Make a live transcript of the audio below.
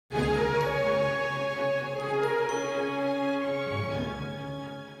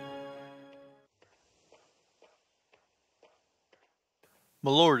My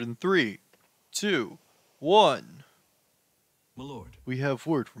lord, in 3, 2, 1. My lord. We have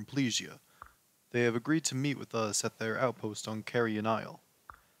word from Plesia. They have agreed to meet with us at their outpost on Carrion Isle.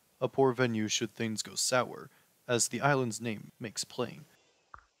 A poor venue should things go sour, as the island's name makes plain.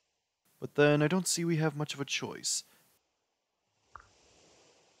 But then I don't see we have much of a choice.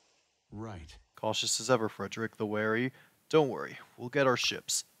 Right. Cautious as ever, Frederick the wary. Don't worry, we'll get our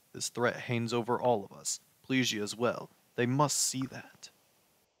ships. This threat hangs over all of us. Plesia as well. They must see that.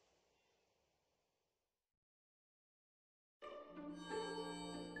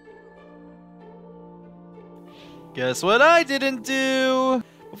 Guess what I didn't do?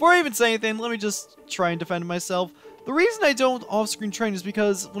 Before I even say anything, let me just try and defend myself. The reason I don't off-screen train is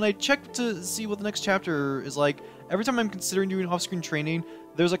because when I check to see what the next chapter is like, every time I'm considering doing off-screen training,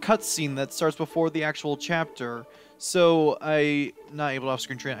 there's a cutscene that starts before the actual chapter. So I'm not able to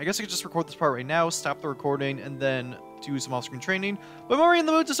off-screen train. I guess I could just record this part right now, stop the recording, and then do some off-screen training. But I'm already in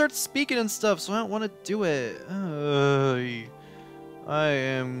the mood to start speaking and stuff, so I don't want to do it. I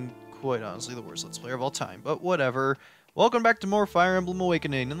am quite honestly the worst Let's Player of all time, but whatever. Welcome back to more Fire Emblem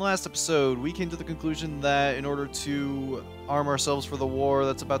Awakening. In the last episode, we came to the conclusion that in order to arm ourselves for the war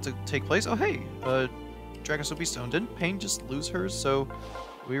that's about to take place... Oh, hey! Dragon Soapy Stone. Didn't Pain just lose hers? So,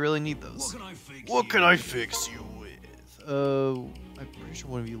 we really need those. What can I fix you with? I'm pretty sure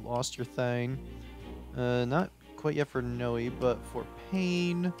one of you lost your thing. Not quite yet for Noe, but for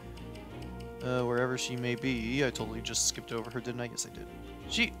Pain... wherever she may be. I totally just skipped over her, didn't I? Yes, I did.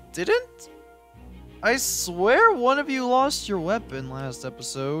 She didn't? I swear one of you lost your weapon last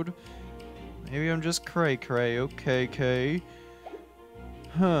episode. Maybe I'm just cray-cray. Okay, Kay.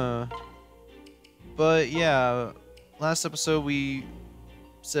 Huh. But yeah, last episode we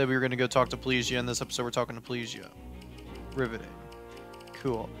said we were going to go talk to Plesia, and this episode we're talking to Plesia. Riveting.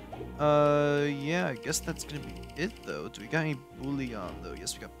 Cool. Yeah, I guess that's going to be it, though. Do we got any bullion, though?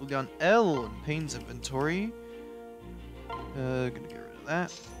 Yes, we got bullion L in Pain's inventory. Gonna get rid of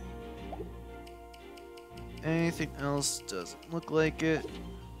that. Anything else doesn't look like it.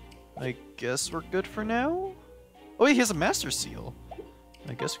 I guess we're good for now? Oh, he has a Master Seal.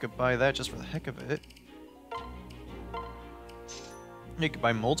 I guess we could buy that just for the heck of it. You could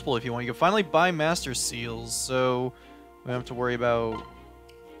buy multiple if you want. You can finally buy Master Seals, so we don't have to worry about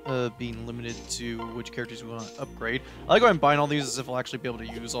being limited to which characters we want to upgrade. I like going and buying all these as if I'll actually be able to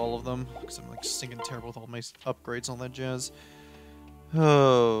use all of them, because I'm like stinking terrible with all my upgrades and all that jazz.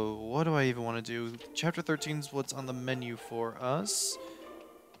 Oh, what do I even want to do? Chapter 13 is what's on the menu for us.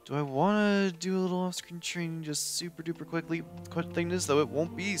 Do I want to do a little off-screen training just super duper quickly? The thing is, though, it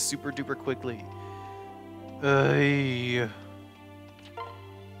won't be super duper quickly. Well,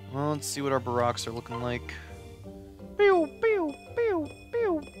 let's see what our barracks are looking like. Pew, pew, pew,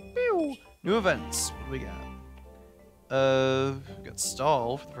 pew, pew. New events. What do we got? We got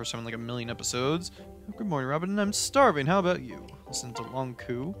Stall for the first time in like a million episodes. Oh, good morning, Robin. I'm starving. How about you? Listen to Long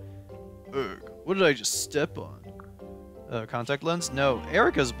Ku. Ugh, what did I just step on? Contact lens? No.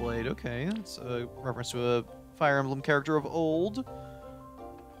 Erica's blade. Okay, that's a reference to a Fire Emblem character of old.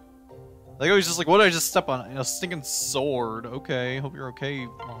 Like I was just like, what did I just step on? A stinking sword. Okay, hope you're okay,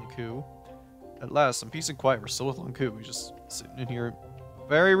 Long Ku. At last, some peace and quiet. We're still with Long Ku. He's just sitting in here.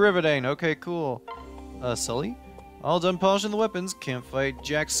 Very riveting. Okay, cool. Sully? All done polishing the weapons. Can't fight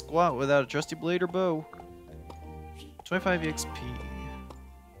jack squat without a trusty blade or bow. 25 EXP.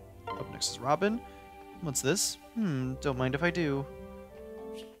 Up next is Robin. What's this? Don't mind if I do.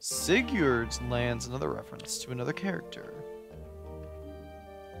 Sigurd's lands another reference to another character.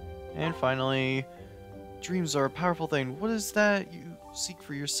 And finally, dreams are a powerful thing. What is that you seek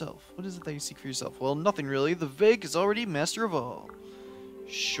for yourself? What is it that you seek for yourself? Well, nothing really. The Vig is already master of all.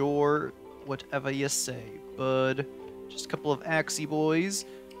 Sure, whatever you say, bud. Just a couple of Axie boys.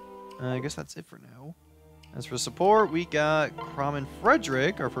 I guess that's it for now. As for support, we got Crom and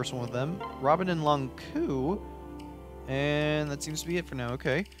Frederick, our first one with them, Robin and Long Ku, and that seems to be it for now.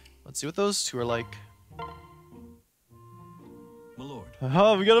 Okay, let's see what those two are like. My lord.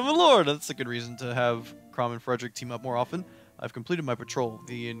 Oh, we got a Milord! That's a good reason to have Crom and Frederick team up more often. I've completed my patrol of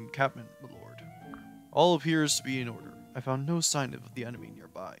the encampment, Milord. All appears to be in order. I found no sign of the enemy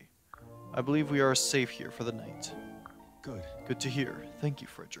nearby. I believe we are safe here for the night. Good. Good to hear. Thank you,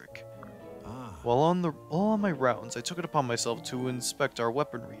 Frederick. Ah. While on my rounds, I took it upon myself to inspect our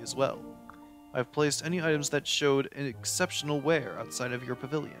weaponry as well. I've placed any items that showed an exceptional wear outside of your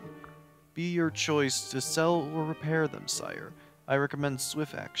pavilion. Be your choice to sell or repair them, sire. I recommend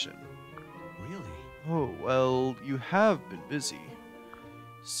swift action. Really? Oh, well, you have been busy.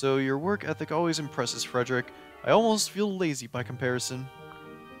 So your work ethic always impresses, Frederick. I almost feel lazy by comparison.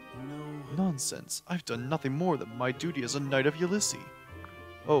 No. Nonsense. I've done nothing more than my duty as a knight of Ulysses.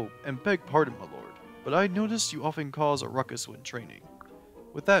 Oh, and beg pardon, my lord, but I noticed you often cause a ruckus when training.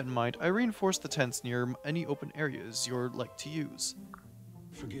 With that in mind, I reinforced the tents near any open areas you're like to use.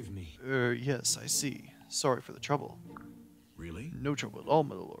 Forgive me. Yes, I see. Sorry for the trouble. Really? No trouble at all,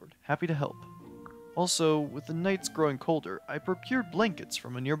 my lord. Happy to help. Also, with the nights growing colder, I procured blankets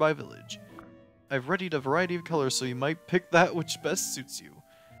from a nearby village. I've readied a variety of colors so you might pick that which best suits you.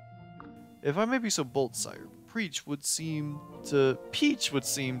 If I may be so bold, sire, peach would seem to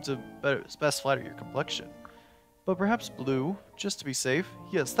best flatter your complexion. But perhaps blue, just to be safe.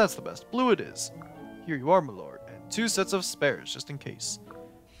 Yes, that's the best. Blue it is. Here you are, my lord, and 2 sets of spares, just in case.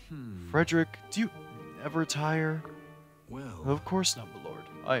 Frederick, do you never tire? Well... Of course not, my lord.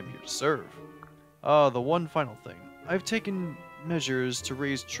 I am here to serve. Ah, the one final thing. I've taken measures to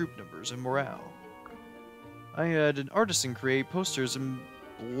raise troop numbers and morale. I had an artisan create posters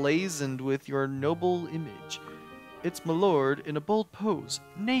emblazoned with your noble image. It's my lord in a bold pose,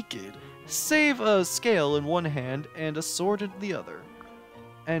 naked, save a scale in one hand and a sword in the other.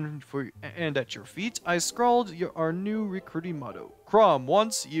 And at your feet, I scrawled our new recruiting motto, Crom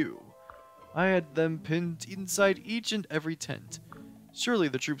wants you. I had them pinned inside each and every tent. Surely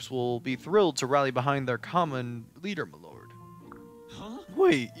the troops will be thrilled to rally behind their common leader, my lord. Huh?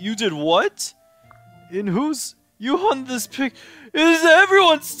 Wait, you did what? In whose? You hung this pic? Is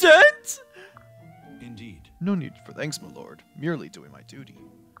everyone's tent? Indeed. No need for thanks, my lord. Merely doing my duty.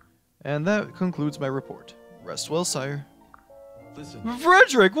 And that concludes my report. Rest well, sire. Listen.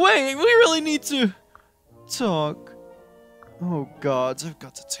 Frederick, wait! We really need to talk. Oh gods, I've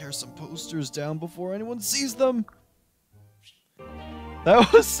got to tear some posters down before anyone sees them.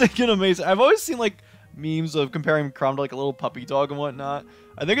 That was freaking amazing. I've always seen like memes of comparing Crom to like a little puppy dog and whatnot.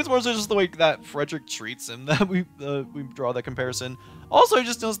 I think it's more so just the way that Frederick treats him that we draw that comparison. Also, I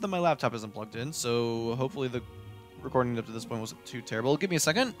just noticed that my laptop isn't plugged in, so hopefully the recording up to this point wasn't too terrible. Give me a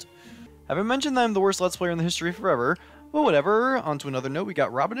second. Haven't mentioned that I'm the worst Let's Player in the history of forever, but whatever. On to another note, we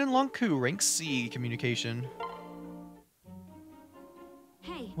got Robin and Lonku, rank C communication.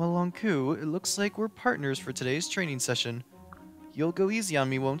 Hey. Well, Lonku, it looks like we're partners for today's training session. You'll go easy on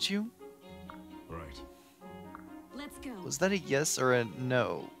me, won't you? Right. Let's go. Was that a yes or a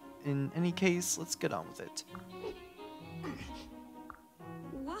no? In any case, let's get on with it.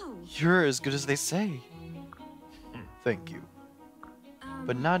 Whoa. You're as good as they say. Thank you.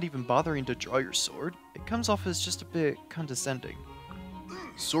 But not even bothering to draw your sword, it comes off as just a bit condescending.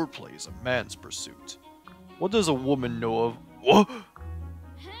 Swordplay is a man's pursuit. What does a woman know of... What?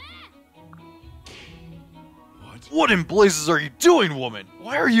 What in blazes are you doing, woman?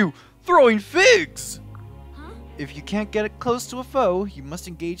 Why are you throwing figs? Huh? If you can't get it close to a foe, you must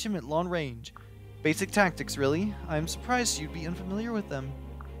engage him at long range. Basic tactics, really. I'm surprised you'd be unfamiliar with them.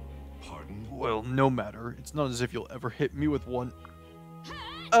 Pardon? Well, no matter. It's not as if you'll ever hit me with one.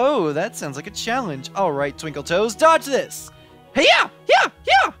 Oh, that sounds like a challenge. Alright, Twinkle Toes, dodge this! Hey-ya! Yeah!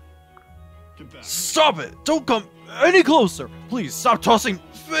 Yeah! Get back. Stop it! Don't come any closer! Please, stop tossing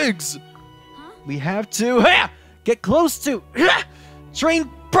figs! Huh? We have to... Hey-ya! Get close to... Train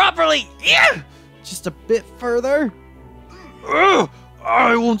properly! Yeah! Just a bit further. Ugh!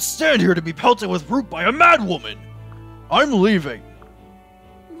 I won't stand here to be pelted with fruit by a mad woman! I'm leaving!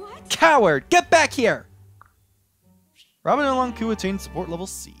 What? Coward! Get back here! Robin and Lonku attained support level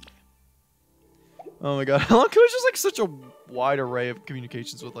C. Oh my god, Lonku is just like such a wide array of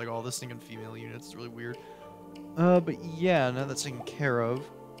communications with like all this thing and female units. It's really weird. But yeah, now that's taken care of.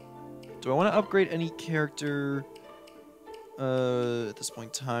 Do I want to upgrade any character at this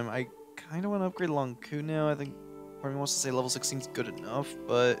point in time? I kind of want to upgrade Lonku now. I think part of me wants to say level 16 is good enough,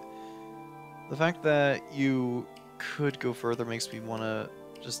 but the fact that you could go further makes me want to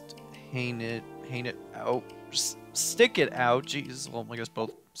just hang it out. Just stick it out. Jeez, well, I guess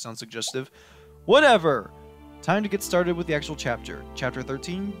both sound suggestive. Whatever. Time to get started with the actual chapter. Chapter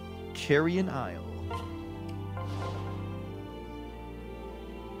 13, Carrion Isle.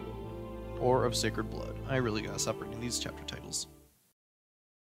 Or of Sacred Blood. I really gotta stop reading these chapter titles.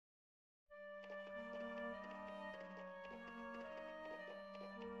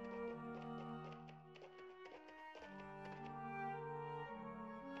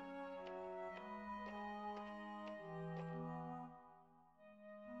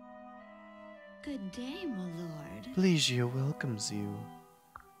 Good day, my lord. Plegia welcomes you.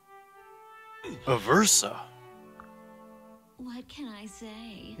 Aversa. What can I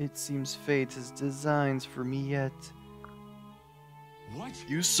say? It seems fate has designs for me yet. What?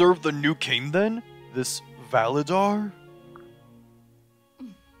 You serve the new king then? This Validar?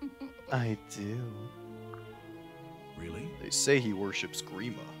 I do. Really? They say he worships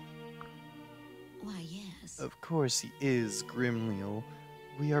Grima. Why, yes. Of course he is Grimleal.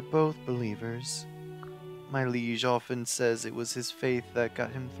 we are both believers. My liege often says it was his faith that got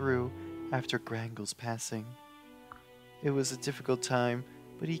him through after Grangle's passing. It was a difficult time,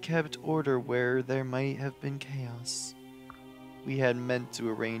 but he kept order where there might have been chaos. We had meant to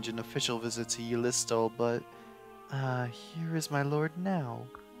arrange an official visit to Ylistal, but here is my lord now.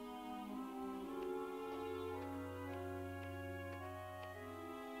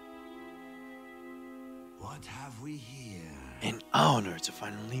 What have we here? An honor to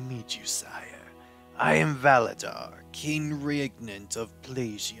finally meet you, sire. I am Valadar, King Regnant of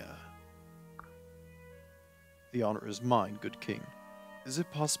Plagia. The honor is mine, good king. Is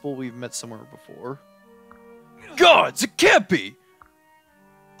it possible we've met somewhere before? Gods, it can't be!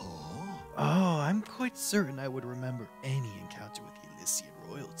 Oh, I'm quite certain I would remember any encounter with Elysian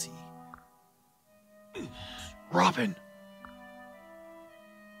royalty. Robin!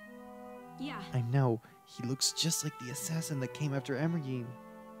 Yeah. I know, he looks just like the assassin that came after Emerine.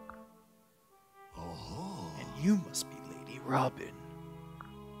 Oh. And you must be Lady Robin.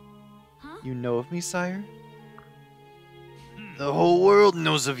 Huh? You know of me, sire? The whole world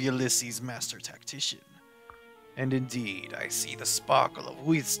knows of Ulysses' master tactician. And indeed, I see the sparkle of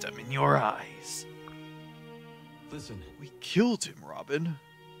wisdom in your eyes. Listen. We killed him, Robin.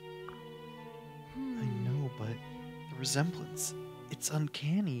 I Hmm. know, but the resemblance, it's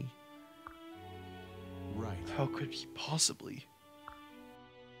uncanny. Right. How could he possibly?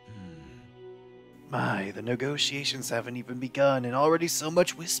 My, the negotiations haven't even begun, and already so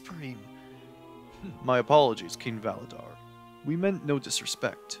much whispering. My apologies, King Valadar. We meant no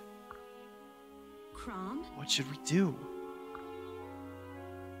disrespect. Crom? What should we do?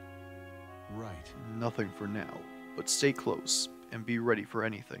 Right. Nothing for now, but stay close and be ready for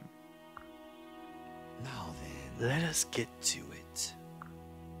anything. Now then. Let us get to it.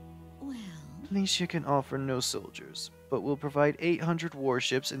 Well, Plagia can offer no soldiers, but will provide 800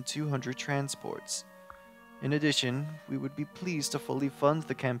 warships and 200 transports. In addition, we would be pleased to fully fund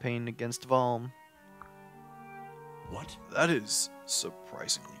the campaign against Valm. What? That is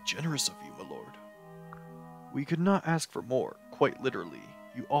surprisingly generous of you, my lord. We could not ask for more, quite literally.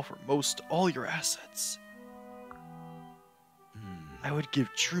 You offer most all your assets. I would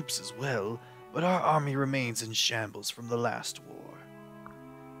give troops as well, but our army remains in shambles from the last war.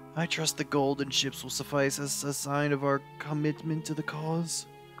 I trust the gold and ships will suffice as a sign of our commitment to the cause.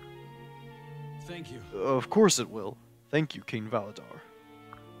 Thank you. Of course it will. Thank you, King Valadar.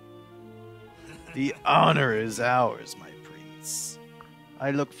 The honor is ours, my prince.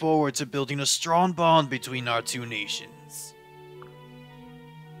 I look forward to building a strong bond between our two nations.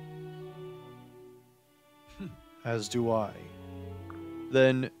 As do I.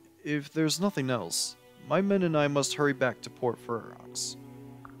 Then, if there's nothing else, my men and I must hurry back to Port Ferox.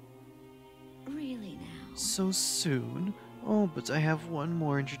 really now. So soon? Oh, but I have one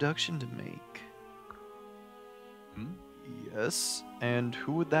more introduction to make. Yes, and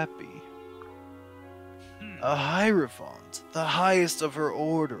who would that be? A Hierophant, the highest of her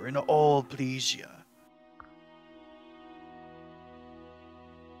order in all Plagia.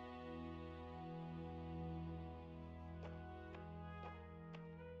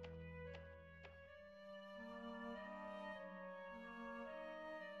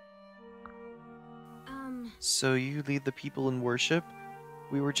 So you lead the people in worship?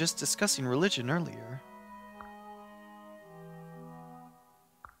 We were just discussing religion earlier.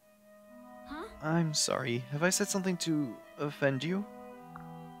 Huh? I'm sorry, have I said something to offend you?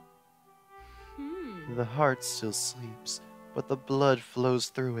 The heart still sleeps, but the blood flows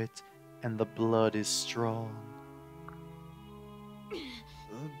through it, and the blood is strong.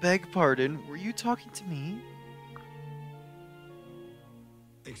 Beg pardon, were you talking to me?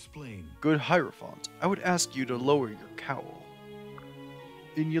 Explain. Good Hierophant, I would ask you to lower your cowl.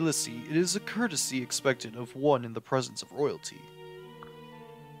 In Ulysses, it is a courtesy expected of one in the presence of royalty.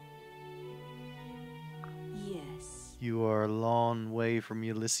 Yes. You are a long way from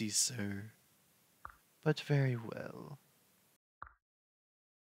Ulysses, sir. But very well.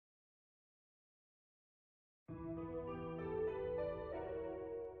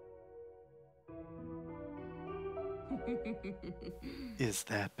 Is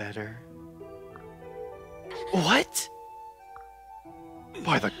that better? What?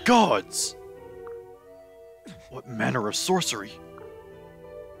 By the gods! What manner of sorcery?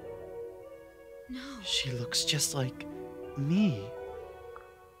 No. She looks just like me.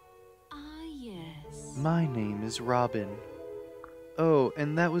 Ah, yes. My name is Robin. Oh,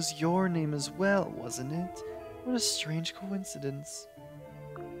 and that was your name as well, wasn't it? What a strange coincidence.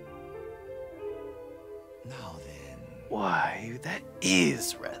 Now then. Why, that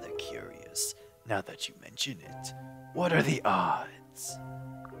is rather curious, now that you mention it. What are the odds?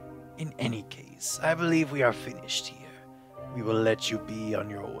 In any case, I believe we are finished here. We will let you be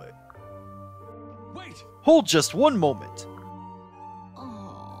on your way. Wait! Hold just one moment.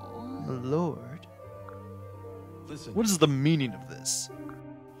 Oh. My lord, Listen. what is the meaning of this?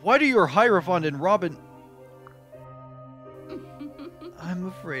 Why do your Hierophant and Robin... I'm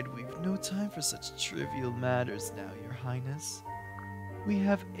afraid we've no time for such trivial matters now, Your Highness. We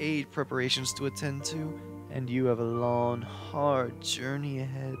have aid preparations to attend to, and you have a long, hard journey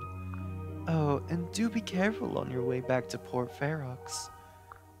ahead. Oh, and do be careful on your way back to Port Ferox.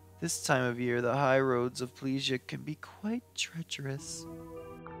 This time of year, the high roads of Plesia can be quite treacherous.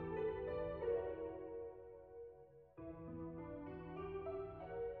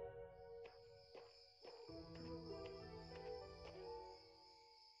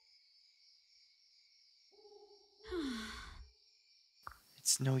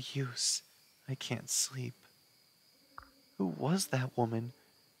 It's no use. I can't sleep. Who was that woman?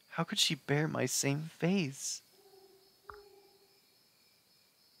 How could she bear my same face?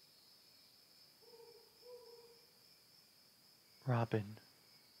 Robin.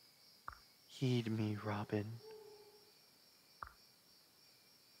 Heed me, Robin.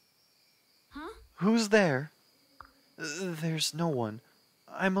 Huh? Who's there? There's no one.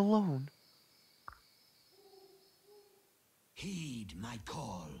 I'm alone. Heed my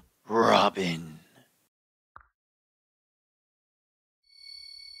call. Robin.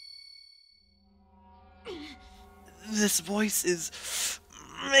 This voice is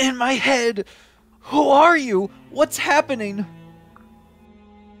in my head. Who are you? What's happening?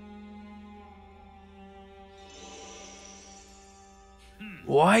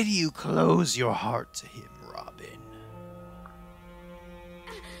 Why do you close your heart to him, Robin?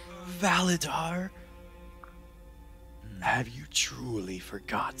 Validar? Have you truly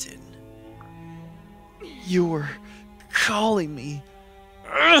forgotten? You were calling me.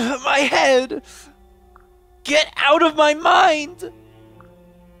 Ugh, my head! Get out of my mind!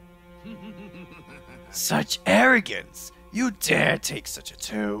 Such arrogance! You dare take such a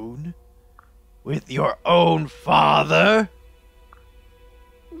tone? With your own father?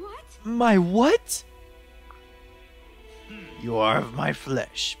 What? My what? You are of my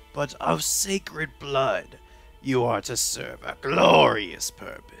flesh, but of sacred blood. You are to serve a glorious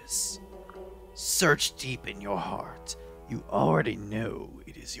purpose. Search deep in your heart. You already know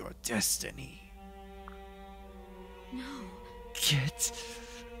it is your destiny. No. Get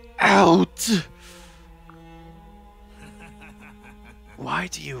out! Why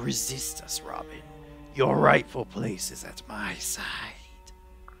do you resist us, Robin? Your rightful place is at my side.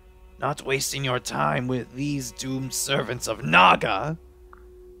 Not wasting your time with these doomed servants of Naga.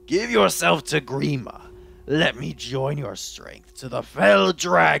 Give yourself to Grima. Let me join your strength to the fell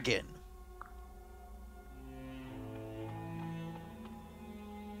dragon.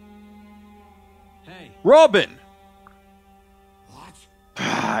 Hey. Robin!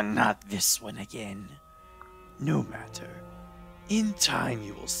 What? Not this one again. No matter. In time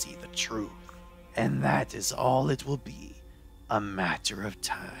you will see the truth, and that is all it will be. A matter of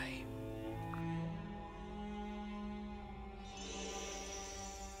time.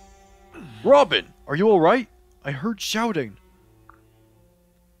 Robin, are you alright? I heard shouting.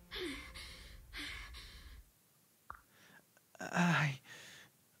 I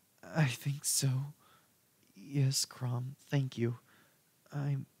think so. Yes, Crom, thank you.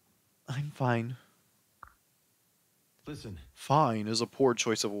 I'm fine. Listen. Fine is a poor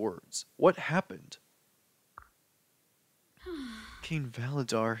choice of words. What happened? King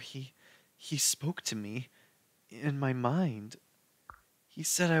Validar, he spoke to me in my mind. He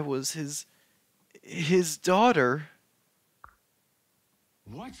said I was his daughter.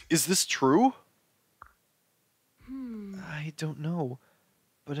 What? Is this true? Hmm. I don't know,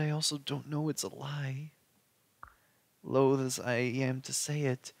 but I also don't know it's a lie. Loath as I am to say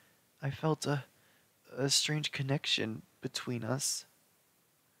it, I felt a strange connection between us.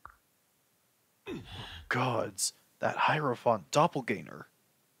 Gods, that Hierophant doppelganger.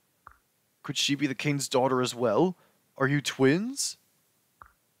 Could she be the king's daughter as well? Are you twins?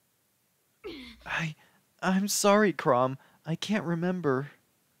 I'm sorry, Crom. I can't remember.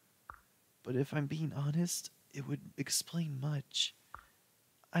 But if I'm being honest, it would explain much.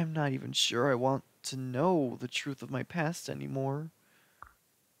 I'm not even sure I want to know the truth of my past anymore.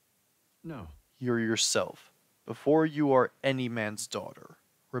 No. You're yourself. Before you are any man's daughter.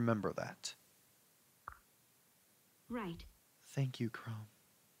 Remember that. Right. Thank you, Crom.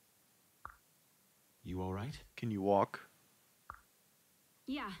 You all right? Can you walk?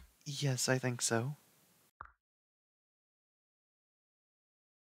 Yeah. Yes, I think so.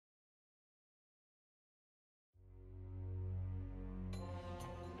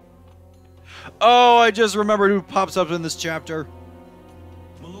 Oh, I just remembered who pops up in this chapter.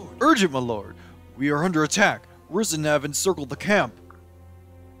 My lord. Urgent, my lord. We are under attack. Risen have encircled the camp.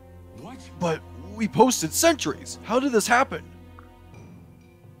 What? But we posted sentries. How did this happen?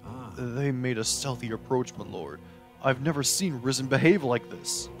 Ah. They made a stealthy approach, my lord. I've never seen Risen behave like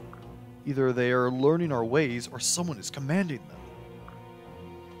this. Either they are learning our ways, or someone is commanding them.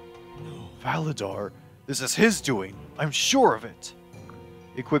 No. Valadar, this is his doing. I'm sure of it.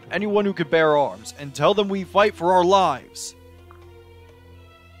 Equip anyone who could bear arms, and tell them we fight for our lives.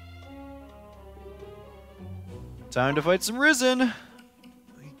 Time to fight some Risen.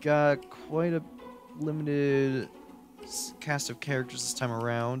 We got quite a limited cast of characters this time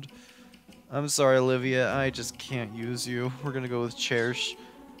around. I'm sorry, Olivia, I just can't use you. We're gonna go with Cherish.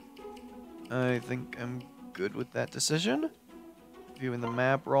 I think I'm good with that decision. Viewing the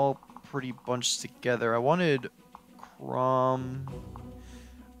map, we're all pretty bunched together. I wanted Crom.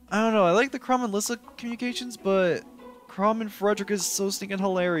 I don't know, I like the Crom and Lissa communications, but Crom and Frederick is so stinking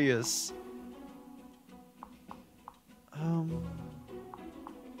hilarious.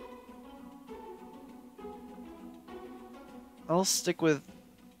 I'll stick with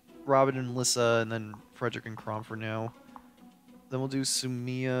Robin and Lissa and then Frederick and Crom for now. Then we'll do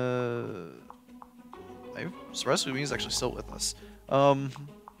Sumia. The rest of Sumia's actually still with us.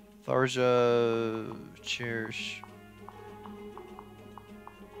 Tharja, Cherish.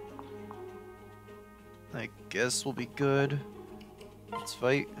 I guess we'll be good. Let's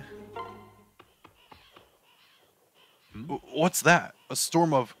fight. What's that? A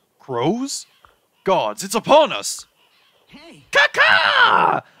storm of crows? Gods, it's upon us! Hey.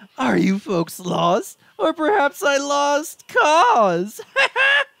 Caca! Are you folks lost? Or perhaps I lost cause?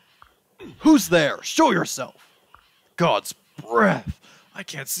 Who's there? Show yourself! God's breath! I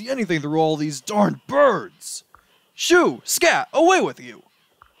can't see anything through all these darn birds! Shoo! Scat! Away with you!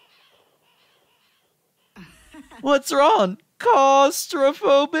 What's wrong?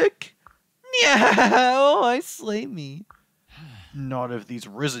 Claustrophobic? Meow! I slay me. Not if these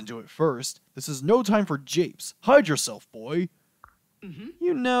Risen do it first. This is no time for japes. Hide yourself, boy. Mm-hmm.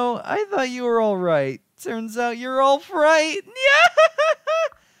 You know, I thought you were all right. Turns out you're all fright.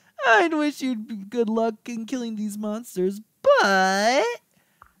 I'd wish you'd good luck in killing these monsters, but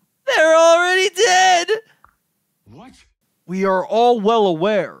they're already dead. What? We are all well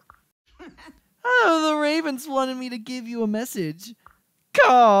aware. Oh, the ravens wanted me to give you a message.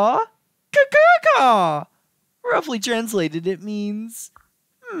 Caw, caw. Roughly translated, it means.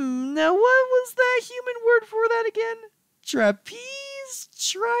 Now what was that human word for that again? Trapeze?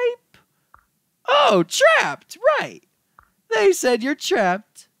 Tripe? Oh, trapped, right. They said you're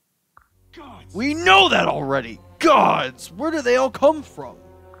trapped. Gods. We know that already. Gods, where do they all come from?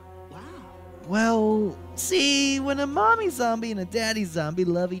 Wow. Well, see, when a mommy zombie and a daddy zombie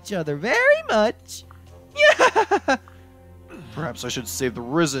love each other very much. Yeah. Perhaps I should save the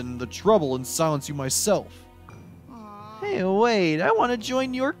Risen the trouble and silence you myself. Hey, wait, I want to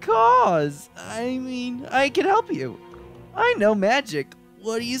join your cause. I mean, I can help you. I know magic.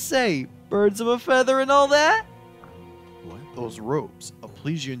 What do you say? Birds of a feather and all that? What? Those robes, a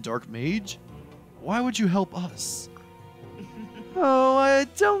Plesian dark mage? Why would you help us? Oh,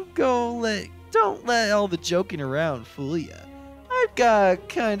 don't let all the joking around fool ya. I've got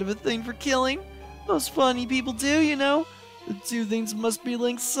kind of a thing for killing. Most funny people do, you know. The two things must be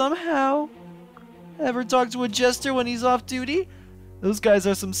linked somehow. Ever talk to a jester when he's off duty? Those guys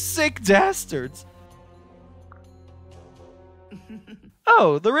are some sick dastards.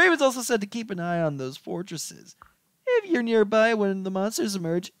 Oh, the Ravens also said to keep an eye on those fortresses. If you're nearby when the monsters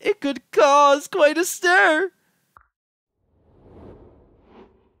emerge, it could cause quite a stir.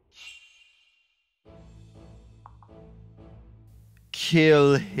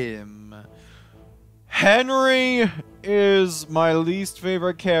 Kill him. Henry is my least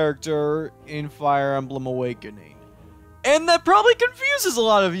favorite character in Fire Emblem Awakening. And that probably confuses a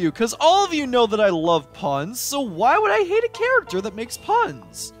lot of you, because all of you know that I love puns, so why would I hate a character that makes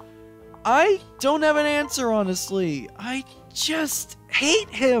puns? I don't have an answer, honestly. I just hate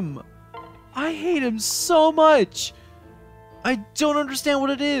him. I hate him so much. I don't understand what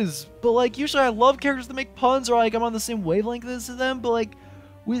it is, but like, usually I love characters that make puns, or like I'm on the same wavelength as them, but like,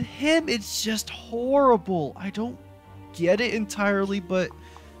 with him, it's just horrible. I don't get it entirely, but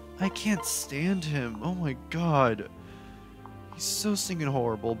I can't stand him. Oh my god. He's so stinking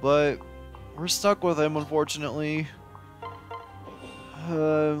horrible, but we're stuck with him, unfortunately.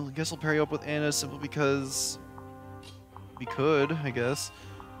 I guess I'll pair you up with Anna simply because we could, I guess.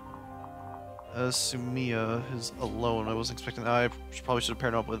 Sumia is alone. I wasn't expecting that. I probably should have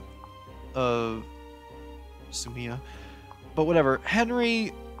paired him up with Sumia. But whatever.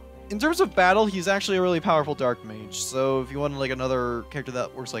 Henry in terms of battle, he's actually a really powerful dark mage. So if you want like another character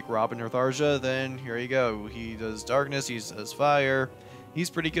that works like Robin or Tharja, then here you go. He does darkness, he does fire. He's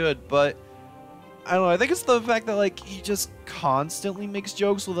pretty good, but I don't know, I think it's the fact that like he just constantly makes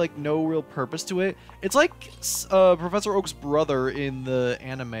jokes with like no real purpose to it. It's like Professor Oak's brother in the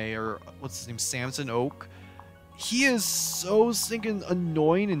anime, or what's his name, Samson Oak. He is so stinking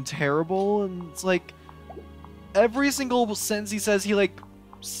annoying and terrible, and it's like every single sentence he says, he like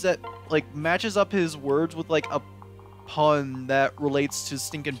matches up his words with like a pun that relates to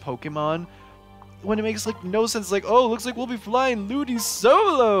stinking Pokemon, when it makes like no sense. Like, oh, looks like we'll be flying Ludi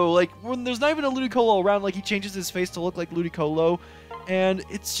Solo, like when there's not even a Ludicolo around. Like he changes his face to look like Ludicolo, and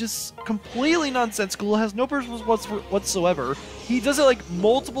it's just completely nonsensical. It has no purpose whatsoever. He does it like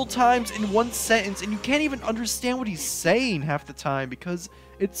multiple times in one sentence, and you can't even understand what he's saying half the time because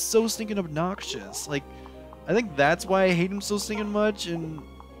it's so stinking obnoxious. Like, I think that's why I hate him so stinking much, and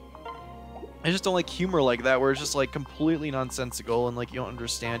I just don't like humor like that, where it's just like completely nonsensical and like you don't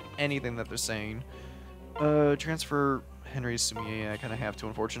understand anything that they're saying. Transfer Henry Sumiya, yeah, I kind of have to,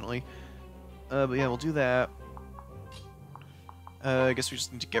 unfortunately. But yeah, we'll do that. I guess we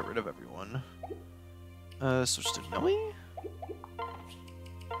just need to get rid of everyone. Switch to Noe?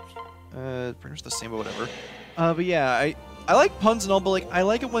 Pretty much the same, but whatever. But yeah, I like puns and all, but like I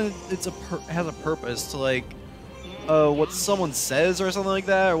like it when it's has a purpose to like what someone says or something like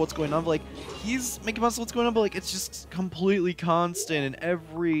that, or what's going on. But like he's making puns of what's going on, but like it's just completely constant in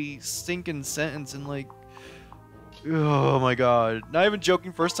every stinking sentence, and like, oh my god. Not even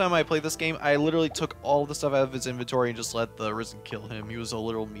joking, first time I played this game, I literally took all the stuff out of his inventory and just let the Risen kill him. He was a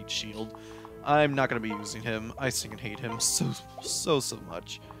literal meat shield. I'm not gonna be using him. I stinking hate him so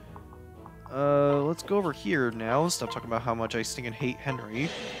much. Let's go over here now. Stop talking about how much I stinking hate Henry.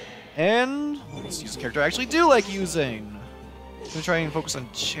 And let's use a character I actually do like using. I'm gonna try and focus on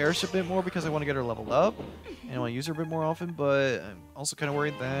Cherish a bit more because I want to get her leveled up, and I want to use her a bit more often, but I'm also kind of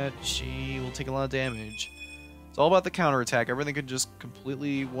worried that she will take a lot of damage. It's all about the counterattack. Everything could just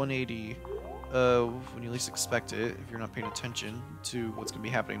completely 180 when you least expect it, if you're not paying attention to what's going to be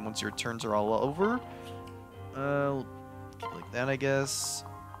happening once your turns are all over. We'll keep it like that, I guess.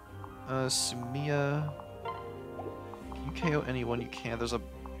 Sumiya. You KO anyone you can.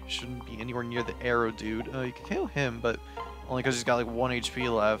 Shouldn't be anywhere near the arrow dude. You can KO him, but only because he's got like 1 HP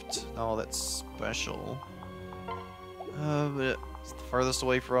left. Oh, that's special. But it's the farthest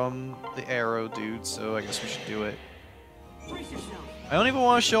away from the arrow dude, so I guess we should do it. I don't even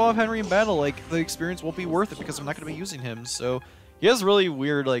want to show off Henry in battle. Like, the experience won't be worth it because I'm not going to be using him. So he has really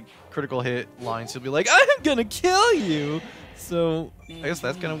weird like critical hit lines. He'll be like, "I'm gonna kill you." So I guess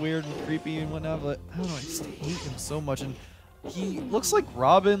that's kind of weird and creepy and whatnot. But I don't know. I just hate him so much. And he looks like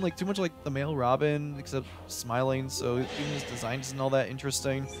Robin, like too much like the male Robin, except smiling, so even his design isn't all that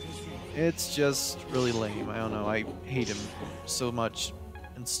interesting. It's just really lame. I don't know, I hate him so much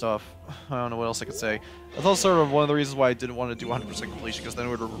and stuff. I don't know what else I could say. That's also sort of one of the reasons why I didn't want to do 100% completion, because then it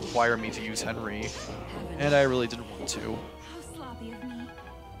would require me to use Henry, and I really didn't want to.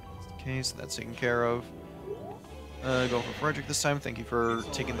 Okay, so that's taken care of. Going for Frederick this time. Thank you for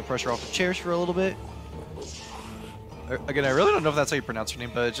taking the pressure off of Cherish for a little bit. Again, I really don't know if that's how you pronounce her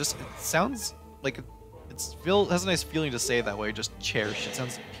name, but it sounds like has a nice feeling to say it that way. Just Cherish. It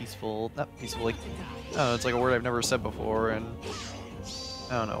sounds peaceful, not peaceful. Like, I don't know. It's like a word I've never said before, and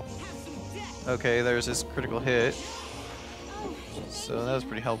I don't know. Okay, there's this critical hit, so that was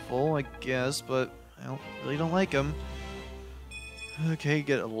pretty helpful, I guess. But I really don't like him. Okay,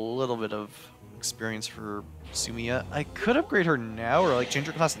 get a little bit of experience for Sumiya. I could upgrade her now, or like change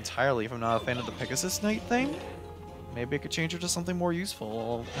her class entirely if I'm not a fan of the Pegasus Knight thing. Maybe I could change her to something more useful.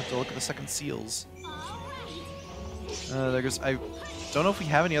 I'll have to look at the second seals. I don't know if we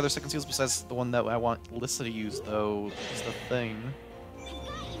have any other second seals besides the one that I want Lissa to use, though, is the thing.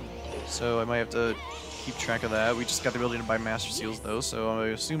 So I might have to keep track of that. We just got the ability to buy master seals, though, so I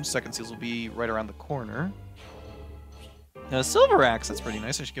assume second seals will be right around the corner. Silver Axe, that's pretty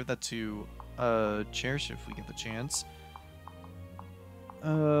nice. I should give that to Cherish if we get the chance.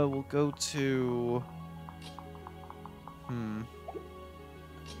 We'll go to...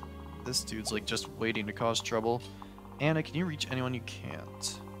 This dude's like just waiting to cause trouble. Anna, can you reach anyone? You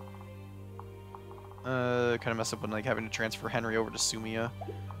can't. Kind of messed up when like having to transfer Henry over to Sumiya.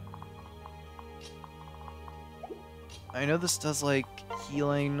 I know this does like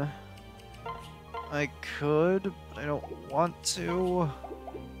healing. I could, but I don't want to.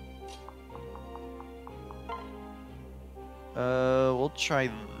 We'll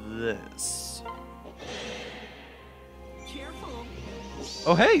try this. Careful.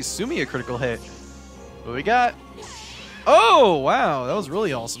 Oh hey, Sumiya critical hit. What we got? Oh, wow. That was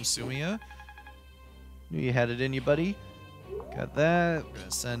really awesome, Sumiya. Knew you had it in you, buddy. Got that. We're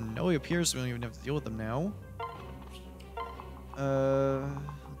gonna send Noe up here so we don't even have to deal with them now.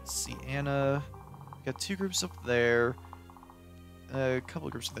 Let's see. Anna. Got 2 groups up there. A couple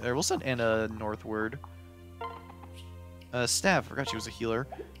of groups up there. We'll send Anna northward. Staff. Forgot she was a healer.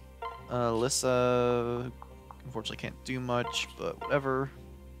 Alyssa. Unfortunately can't do much, but whatever.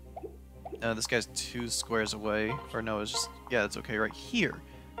 This guy's 2 squares away. Or no, it's just... Yeah, it's okay right here.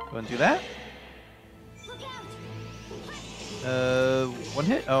 Go ahead and do that. 1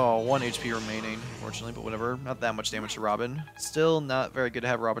 hit? Oh, 1 HP remaining, unfortunately, but whatever. Not that much damage to Robin. Still not very good to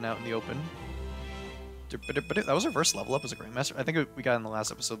have Robin out in the open. That was her first level up as a Grandmaster. I think we got in the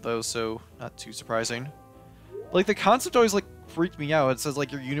last episode, though, so not too surprising. Like, the concept always, like, freaked me out. It says,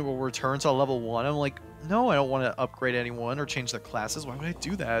 like, your unit will return to level 1. I'm like, no, I don't want to upgrade anyone or change their classes. Why would I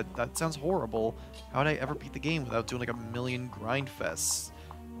do that? That sounds horrible. How would I ever beat the game without doing, like, a million grind fests?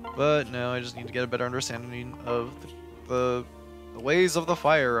 But, no, I just need to get a better understanding of the ways of the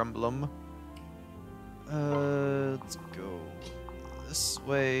Fire Emblem. Let's go this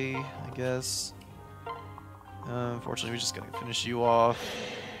way, I guess. Unfortunately, we just gotta finish you off.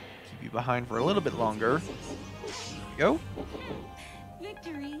 Keep you behind for a little bit longer. There we go.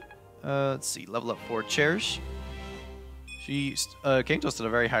 Victory. Let's see, level up 4 Cherish. She came to us at a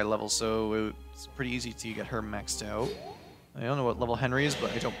very high level, so it's pretty easy to get her maxed out. I don't know what level Henry is,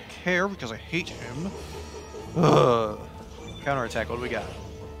 but I don't care because I hate him. Ugh. Counterattack, what do we got?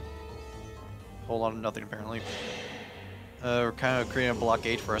 Whole lot of nothing, apparently. We're kind of creating a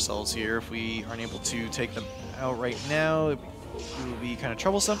blockade for ourselves here. If we aren't able to take them out right now, it will be kind of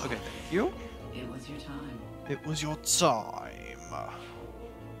troublesome. Okay, thank you. It was your time. It was your time.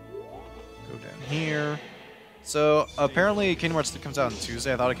 Go down here. So, apparently Kingdom Hearts 3 comes out on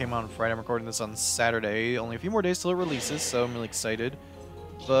Tuesday. I thought it came out on Friday. I'm recording this on Saturday. Only a few more days till it releases, so I'm really excited.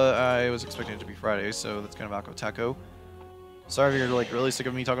 But I was expecting it to be Friday, so that's kind of Akko Taco. Sorry if you're like really sick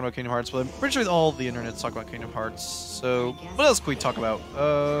of me talking about Kingdom Hearts, but I'm pretty sure all the internet's talking about Kingdom Hearts. So, what else can we talk about?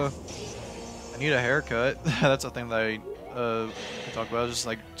 I need a haircut. That's a thing that I talk about. Just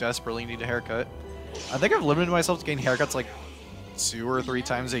like desperately need a haircut. I think I've limited myself to getting haircuts like 2 or 3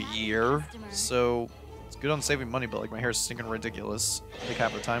 times a year. So, it's good on saving money, but like my hair's stinking ridiculous like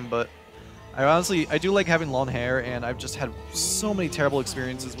half the time. But I do like having long hair, and I've just had so many terrible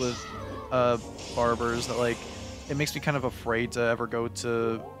experiences with barbers that like it makes me kind of afraid to ever go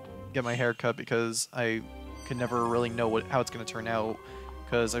to get my hair cut because I can never really know how it's going to turn out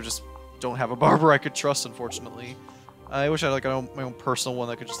because I just don't have a barber I could trust, unfortunately. I wish I had like my own personal one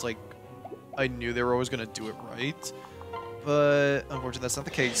that could just like I knew they were always going to do it right, but unfortunately that's not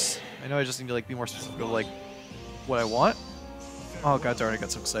the case. I know I just need to like be more specific of like what I want. Oh god darn, I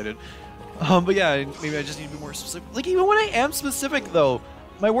got so excited. But yeah, maybe I just need to be more specific. Like even when I am specific though,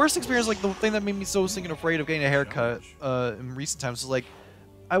 my worst experience, like the thing that made me so stinking afraid of getting a haircut in recent times was like,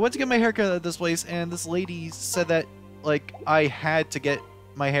 I went to get my haircut at this place and this lady said that like I had to get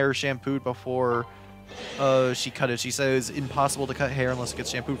my hair shampooed before she cut it. She said it was impossible to cut hair unless it gets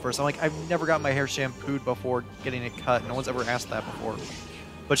shampooed first. I'm like, I've never got my hair shampooed before getting it cut. No one's ever asked that before.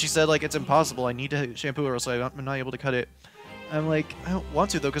 But she said like it's impossible. I need to shampoo it or else I'm not able to cut it. I'm like, I don't want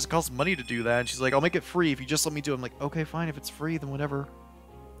to though because it costs money to do that. And she's like, I'll make it free if you just let me do it. I'm like, okay, fine. If it's free, then whatever.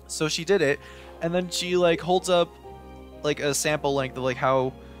 So she did it, and then she like holds up like a sample length of like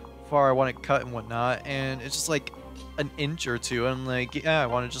how far I want it cut and whatnot, and it's just like an inch or two. And I'm like, yeah, I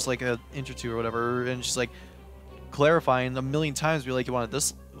want it just like an inch or two or whatever. And she's like clarifying a million times, be like, you want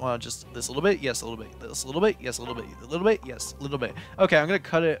this? Want just this little bit? Yes, a little bit. This a little bit? Yes, a little bit. A little bit? Yes, a little bit. Okay, I'm gonna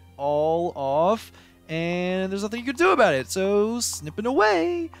cut it all off, and there's nothing you can do about it. So snipping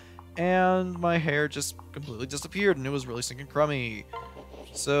away, and my hair just completely disappeared, and it was really stinking crummy.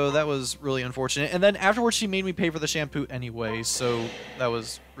 So that was really unfortunate. And then afterwards, she made me pay for the shampoo anyway, so that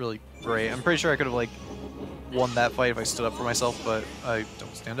was really great. I'm pretty sure I could have, like, won that fight if I stood up for myself, but I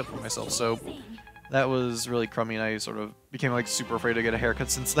don't stand up for myself, so that was really crummy, and I sort of became, like, super afraid to get a haircut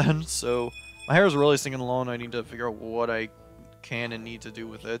since then. So my hair is really stinging alone. I need to figure out what I can and need to do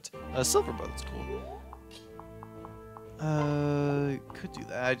with it. Silver bow, that's cool. Could do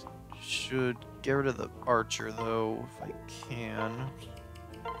that. I should get rid of the archer, though, if I can.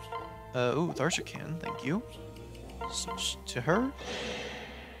 Ooh, the archer can, thank you. Switch to her.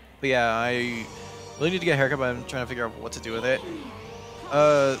 But yeah, I really need to get a haircut, but I'm trying to figure out what to do with it.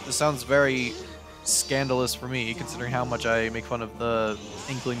 This sounds very scandalous for me, considering how much I make fun of the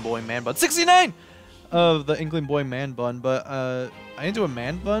Inkling Boy Man Bun. 69! Of the Inkling Boy Man Bun, but, I didn't do a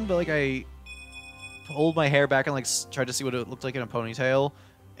man bun, but, like, I pulled my hair back and, like, tried to see what it looked like in a ponytail.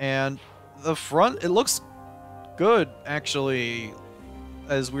 And the front, it looks good, actually.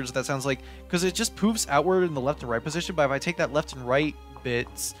 As weird as that sounds, like, because it just poofs outward in the left and right position, but if I take that left and right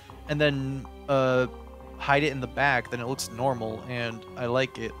bits and then hide it in the back, then it looks normal, and I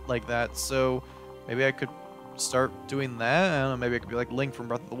like it like that. So maybe I could start doing that. I don't know, maybe I could be like Link from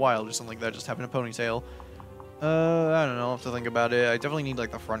Breath of the Wild or something like that, just having a ponytail. I don't know, I'll have to think about it. I definitely need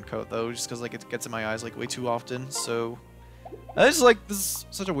like the front coat though, just because like it gets in my eyes like way too often. So I just like, this is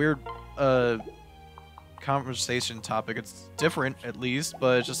such a weird conversation topic. It's different at least,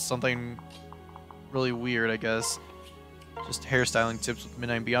 but it's just something really weird, I guess. Just hairstyling tips with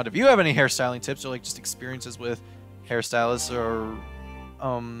Midnight and Beyond. If you have any hairstyling tips or like just experiences with hairstylists or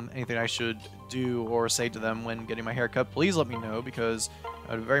anything I should do or say to them when getting my hair cut, please let me know, because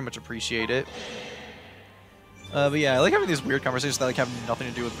I would very much appreciate it. But yeah, I like having these weird conversations that like have nothing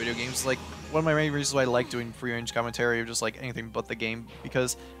to do with video games. Like, one of my main reasons why I like doing free range commentary or just like anything but the game,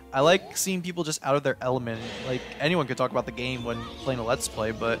 because I like seeing people just out of their element. Like, anyone could talk about the game when playing a Let's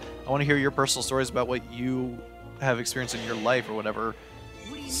Play, but I want to hear your personal stories about what you have experienced in your life or whatever.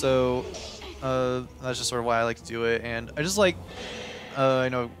 So that's just sort of why I like to do it. And I just like, I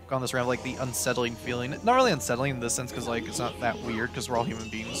know I've gone this round, like the unsettling feeling. Not really unsettling in this sense, because like it's not that weird, because we're all human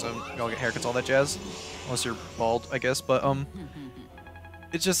beings, so we all get haircuts, all that jazz. Unless you're bald, I guess. But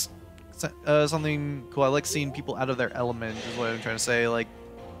it's just something cool. I like seeing people out of their element, is what I'm trying to say. Like,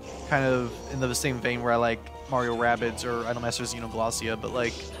 kind of in the same vein where I like Mario Rabbids or Idolmaster Xenoglossia, but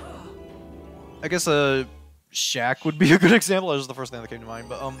like, I guess Shaq would be a good example. That was the first thing that came to mind.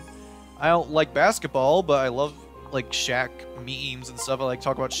 But I don't like basketball, but I love like Shaq memes and stuff. I like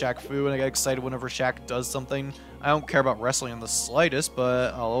talk about Shaq Fu, and I get excited whenever Shaq does something. I don't care about wrestling in the slightest,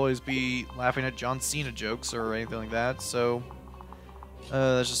 but I'll always be laughing at John Cena jokes or anything like that. So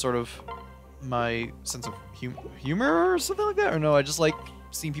that's just sort of my sense of humor or something like that. Or no, I just like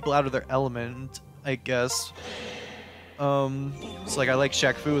seeing people out of their element, I guess. It's like I like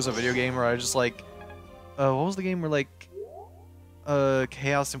Shaq Fu as a video game, or I just like what was the game where like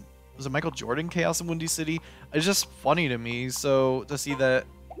Chaos and, was it Michael Jordan, Chaos in Windy City? It's just funny to me. So to see that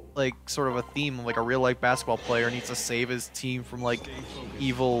like sort of a theme of like a real life basketball player needs to save his team from like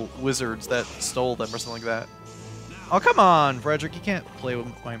evil wizards that stole them or something like that. Oh, come on, Frederick, you can't play with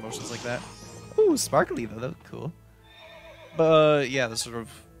my emotions like that. Ooh, sparkly though, that's cool. But yeah, that's sort of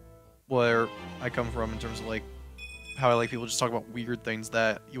where I come from in terms of like how I like people just talk about weird things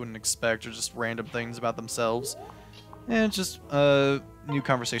that you wouldn't expect, or just random things about themselves. And just new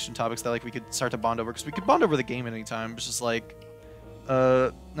conversation topics that like we could start to bond over, because we could bond over the game at any time. It's just like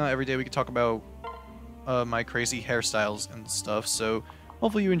not every day we could talk about my crazy hairstyles and stuff. So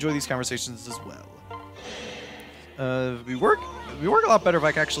hopefully you enjoy these conversations as well. We work a lot better if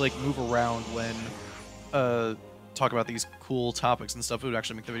I could actually like move around when talk about these cool topics and stuff. It would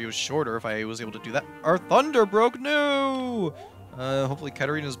actually make the videos shorter if I was able to do that. Our thunder broke. No. Hopefully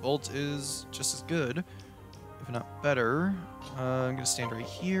Katarina's bolt is just as good, if not better. I'm gonna stand right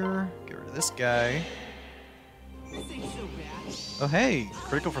here, get rid of this guy. This ain't so bad. Oh hey,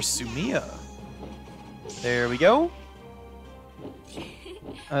 critical for Sumiya. There we go.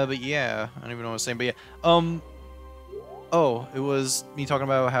 But yeah, I don't even know what I was saying, but yeah. Oh, it was me talking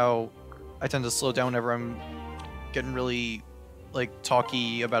about how I tend to slow down whenever I'm getting really like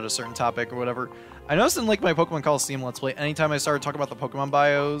talky about a certain topic or whatever. I noticed in like my Pokemon Coliseum Let's Play, anytime I started talking about the Pokemon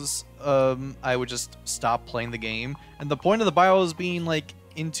bios, I would just stop playing the game. And the point of the bios being like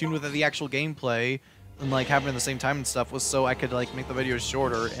in tune with the actual gameplay and like having it at the same time and stuff was so I could like make the videos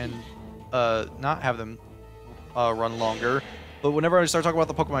shorter and not have them run longer. But whenever I start talking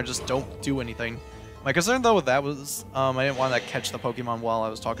about the Pokemon, I just don't do anything. My concern though with that was I didn't want to catch the Pokemon while I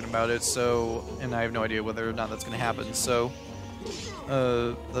was talking about it, so, and I have no idea whether or not that's going to happen, so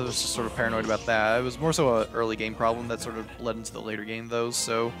I was just sort of paranoid about that. It was more so an early game problem that sort of led into the later game though,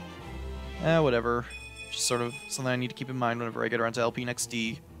 so whatever. Just sort of something I need to keep in mind whenever I get around to LP and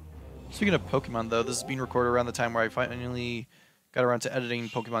XD. Speaking of Pokemon though, this is being recorded around the time where I finally got around to editing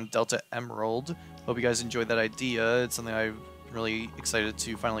Pokemon Delta Emerald. Hope you guys enjoyed that idea. It's something I'm really excited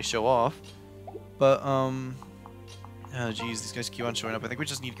to finally show off. But, oh geez, these guys keep on showing up. I think we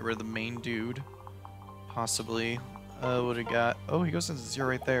just need to get rid of the main dude. Possibly. What do we got? Oh, he goes into 0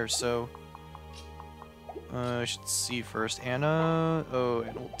 right there, so I should see first. Anna. Oh,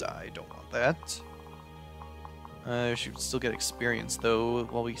 Anna will die. Don't want that. She would still get experience, though,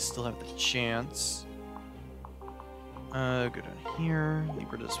 while we still have the chance. Go down here.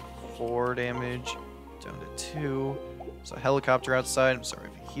 Libra does 4 damage. Down to 2. So, helicopter outside. I'm sorry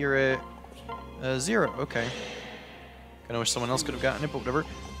if you hear it. 0, okay. Kinda wish someone else could have gotten it, but whatever.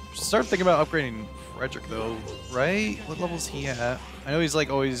 start thinking about upgrading Frederick though, right? What level is he at? I know he's like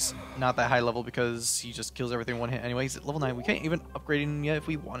always not that high level because he just kills everything in one hit anyway. He's at level 9. We can't even upgrade him yet if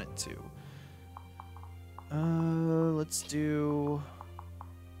we wanted to. Let's do...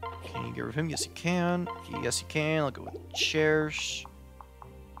 Can you get rid of him? Yes, you can. Yes, you can. I'll go with Cherish.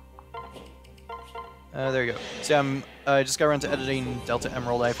 There you go. So I just got around to editing Delta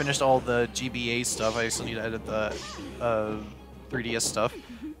Emerald. I finished all the GBA stuff. I still need to edit the 3DS stuff.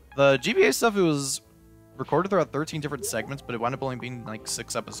 The GBA stuff, it was recorded throughout 13 different segments, but it wound up only being like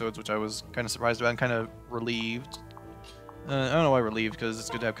 6 episodes, which I was kind of surprised about and kind of relieved. I don't know why relieved, because it's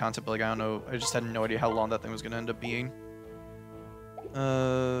good to have content, but like, I don't know. I just had no idea how long that thing was going to end up being.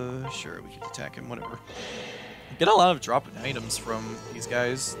 Sure, we can attack him, whatever. Get a lot of dropping items from these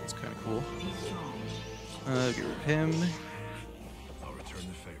guys. It's kind of cool. Get rid of him. I'll return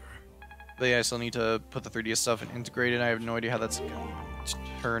the favor. But yeah, I still need to put the 3DS stuff and integrate it. I have no idea how that's going to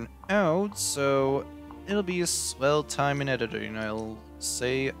turn out, so it'll be a swell time in editing, I'll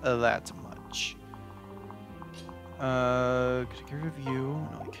say that much. Could I get rid of you?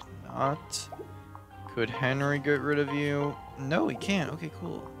 No, I cannot. Could Henry get rid of you? No, he can't. Okay,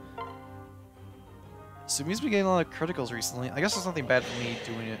 cool. So he's been getting a lot of criticals recently. I guess there's nothing bad for me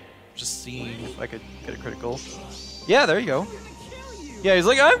doing it. Just seeing if I could get a critical. Yeah, there you go. Yeah, he's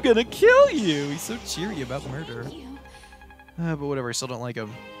like, I'm gonna kill you! He's so cheery about murder. But whatever, I still don't like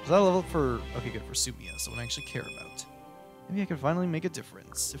him. Is that a level for... Okay, good, for Sumia, someone I actually care about. Maybe I can finally make a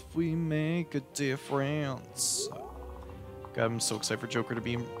difference. If we make a difference. God, I'm so excited for Joker to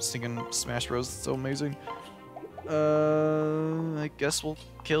be singing Smash Bros. It's so amazing. I guess we'll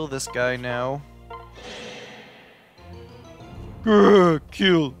kill this guy now. Grr,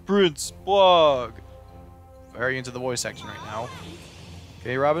 kill Prince Blog. Very into the voice action right now.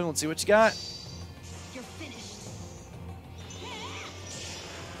 Okay, Robin, let's see what you got. You're finished.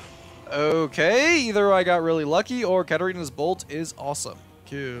 Okay, either I got really lucky or Katarina's Bolt is awesome.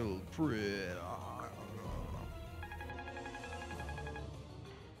 Kill Prince.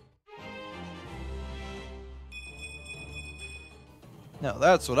 Now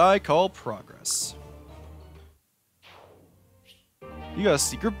that's what I call progress. You got a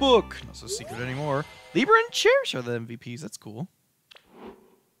secret book. Not so secret anymore. Libra and Cherish are the MVPs. That's cool.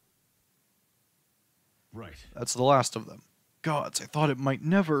 Right. That's the last of them. Gods, I thought it might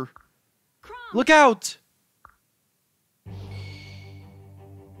never. Crom! Look out!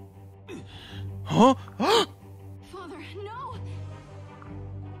 Huh? Father, no!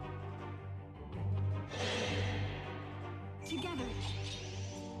 Together.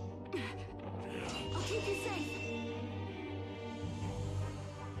 I'll keep you safe.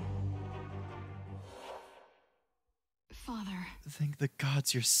 Father. Thank the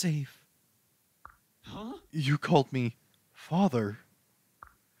gods you're safe. Huh? You called me father.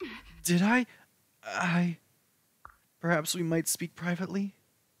 Did I? Perhaps we might speak privately?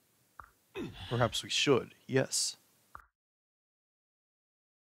 Perhaps we should, yes.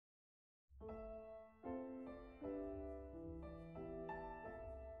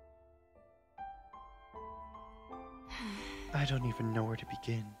 I don't even know where to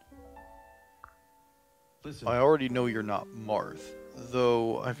begin. Listen. I already know you're not Marth,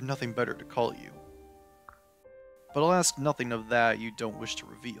 though I've nothing better to call you. But I'll ask nothing of that you don't wish to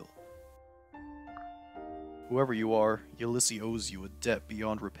reveal. Whoever you are, Ulysses owes you a debt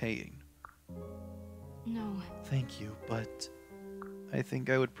beyond repaying. No. Thank you, but I think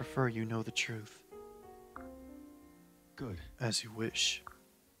I would prefer you know the truth. Good. As you wish.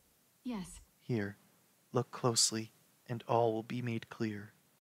 Yes. Here, look closely, and all will be made clear.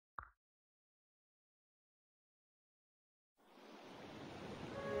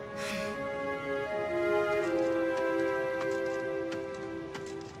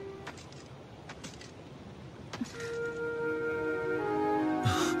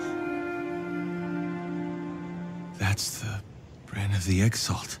 That's the brand of the egg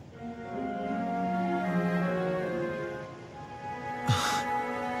salt.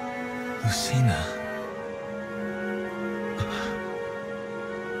 Lucina.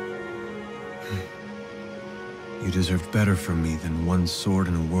 You deserved better from me than one sword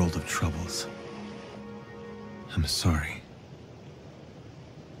in a world of troubles. I'm sorry.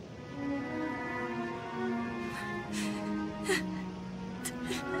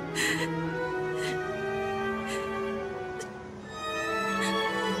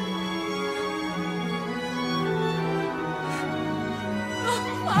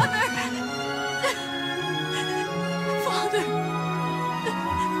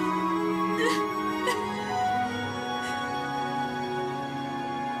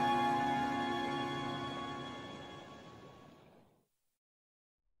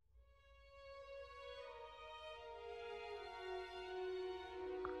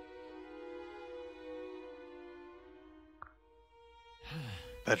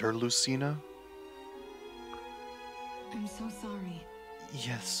 better, Lucina? I'm so sorry.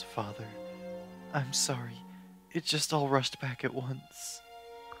 Yes, Father. I'm sorry. It just all rushed back at once.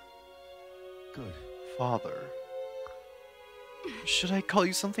 Good. Father. Should I call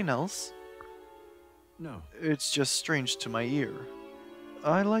you something else? No. It's just strange to my ear.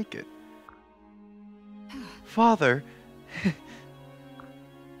 I like it. Father!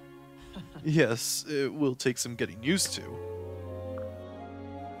 Yes, it will take some getting used to.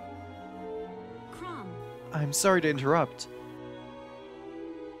 Crom. I'm sorry to interrupt.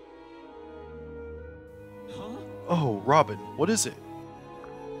 Huh? Oh, Robin, what is it?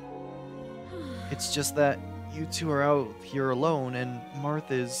 It's just that you two are out here alone and Marth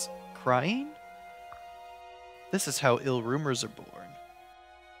is crying? This is how ill rumors are born.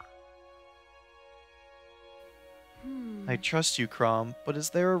 I trust you, Crom, but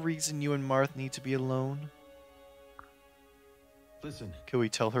is there a reason you and Marth need to be alone? Listen. Can we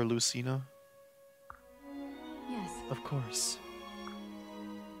tell her, Lucina? Yes. Of course.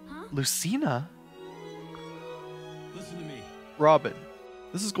 Huh? Lucina? Listen to me. Robin,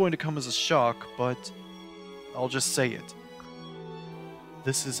 this is going to come as a shock, but I'll just say it.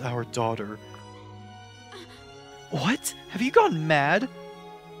 This is our daughter. What? Have you gone mad?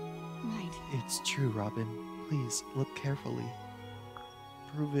 Right. It's true, Robin. Please, look carefully.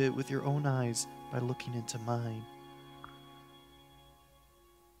 Prove it with your own eyes by looking into mine.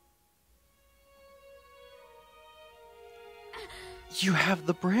 You have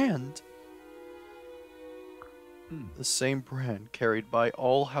the brand! The same brand carried by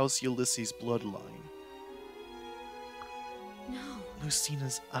all House Ulysses' bloodline. No.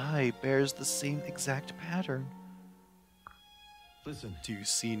 Lucina's eye bears the same exact pattern. Listen. Do you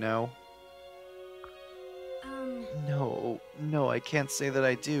see now? No, I can't say that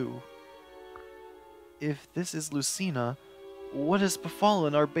I do. If this is Lucina, what has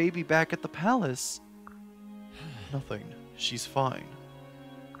befallen our baby back at the palace? Nothing. She's fine.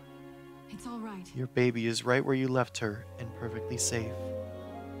 It's all right. Your baby is right where you left her and perfectly safe.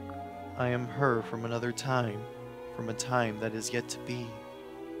 I am her from another time, from a time that is yet to be.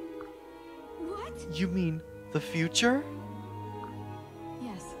 What? You mean the future?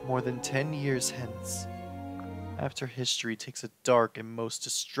 Yes. More than 10 years hence, after history takes a dark and most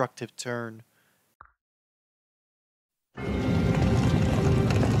destructive turn.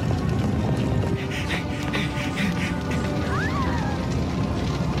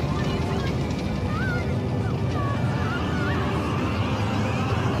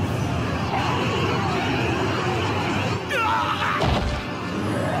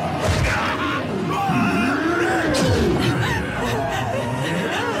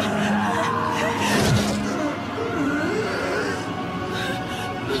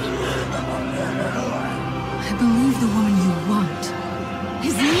 I believe the woman you want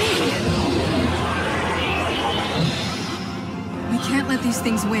is me! We can't let these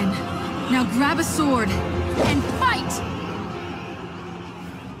things win. Now grab a sword and fight!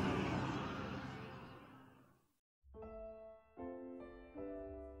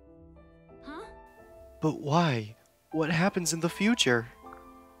 Huh? But why? What happens in the future?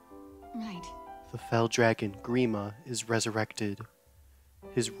 Right. The fell dragon, Grima, is resurrected.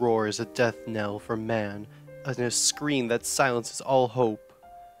 His roar is a death knell for man, and a scream that silences all hope.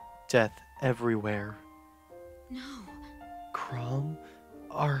 Death everywhere. No. Crom?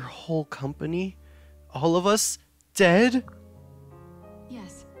 Our whole company? All of us? Dead?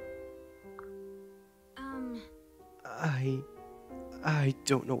 Yes. I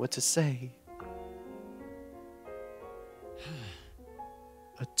don't know what to say.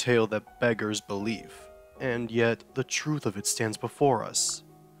 A tale that beggars belief, and yet the truth of it stands before us.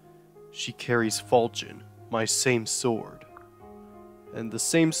 She carries Falchion, my same sword, and the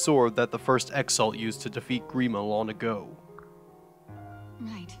same sword that the first Exalt used to defeat Grima long ago.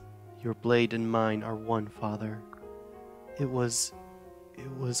 Right. Your blade and mine are one, Father. It was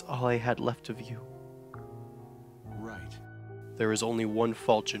all I had left of you. Right. There is only one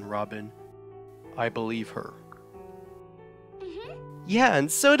Falchion, Robin. I believe her. Yeah, and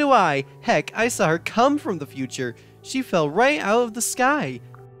so do I. Heck, I saw her come from the future. She fell right out of the sky.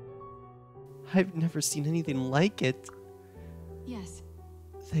 I've never seen anything like it. Yes.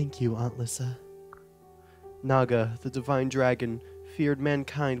 Thank you, Aunt Lissa. Naga, the divine dragon, feared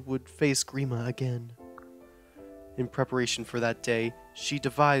mankind would face Grima again. In preparation for that day, she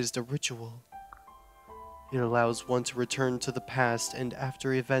devised a ritual. It allows one to return to the past and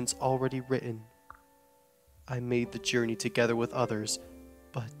after events already written. I made the journey together with others,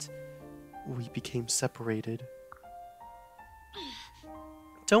 but we became separated.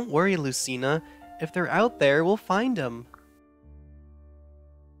 Don't worry, Lucina. If they're out there, we'll find them.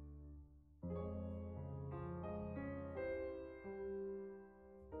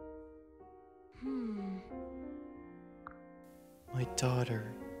 My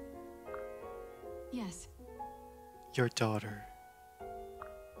daughter. Yes. Your daughter.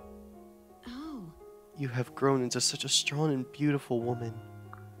 Oh. You have grown into such a strong and beautiful woman.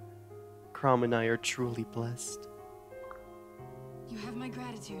 Crom and I are truly blessed. You have my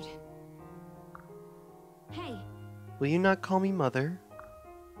gratitude. Hey. Will you not call me Mother?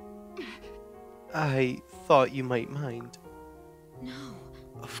 I thought you might mind. No.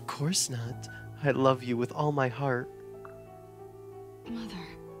 Of course not. I love you with all my heart. Mother.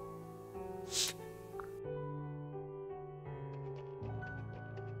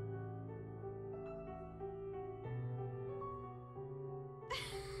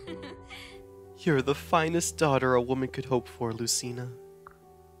 You're the finest daughter a woman could hope for, Lucina.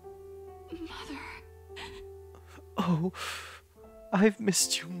 Mother. Oh, I've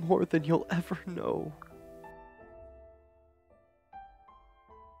missed you more than you'll ever know.